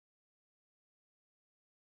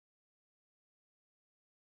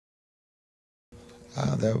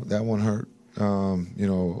That one hurt.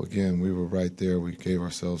 Again, we were right there. We gave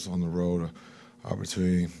ourselves on the road an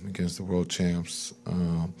opportunity against the world champs.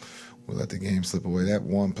 We let the game slip away. That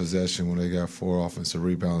one possession when they got 4 offensive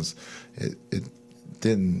rebounds, it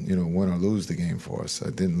didn't, win or lose the game for us.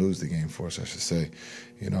 It didn't lose the game for us, I should say.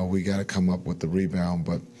 We got to come up with the rebound,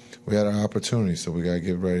 but we had our opportunity, so we got to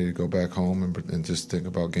get ready to go back home and just think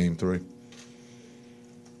about Game 3.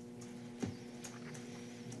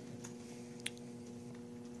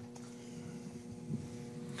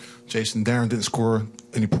 Jason, Darren didn't score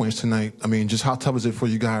any points tonight. I mean, just how tough is it for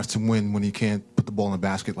you guys to win when you can't put the ball in the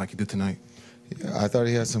basket like you did tonight? Yeah, I thought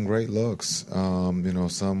he had some great looks.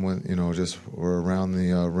 Some went, just were around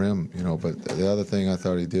the rim, But the other thing I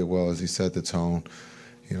thought he did well is he set the tone.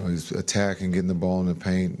 He's attacking, getting the ball in the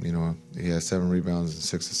paint. He had 7 rebounds and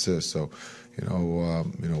 6 assists. So,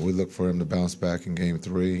 we look for him to bounce back in Game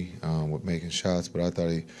 3 with making shots. But I thought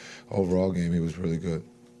overall game, he was really good.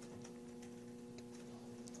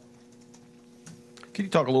 Can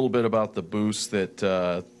you talk a little bit about the boost that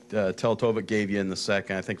Teletovic gave you in the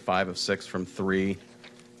second? I think 5 of 6 from 3,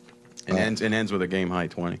 and ends with a game-high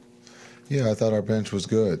 20. Yeah, I thought our bench was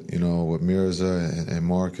good, with Mirza and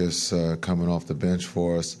Marcus coming off the bench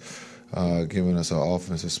for us, giving us an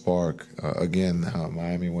offensive spark. Again,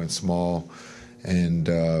 Miami went small, and,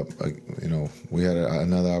 we had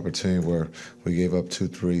another opportunity where we gave up 2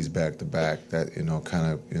 threes back-to-back that,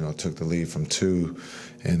 took the lead from 2,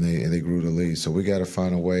 and they grew the lead. So we got to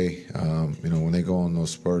find a way, when they go on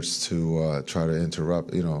those spurts to try to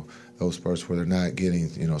interrupt, those spurts where they're not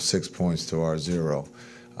getting, 6 points to our 0.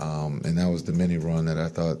 And that was the mini run that I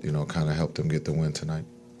thought, kind of helped them get the win tonight.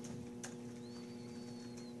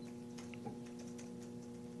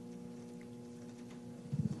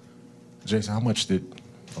 Jason, how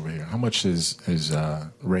much has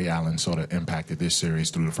Ray Allen sort of impacted this series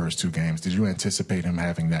through the first 2 games? Did you anticipate him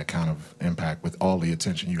having that kind of impact with all the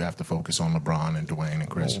attention you have to focus on LeBron and Dwayne and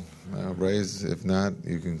Chris? Ray's, if not,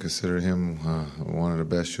 you can consider him one of the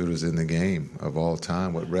best shooters in the game of all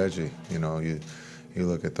time with Reggie. You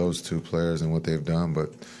look at those 2 players and what they've done,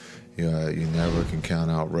 but you never can count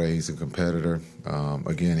out Ray. He's a competitor.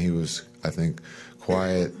 Again, he was, I think,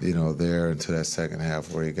 quiet, there into that second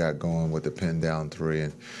half where he got going with the pin down 3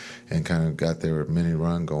 and kind of got their mini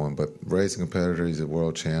run going. But Ray's a competitor. He's a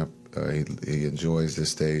world champ. He enjoys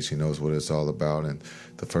this stage. He knows what it's all about. And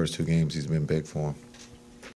the first 2 games, he's been big for him.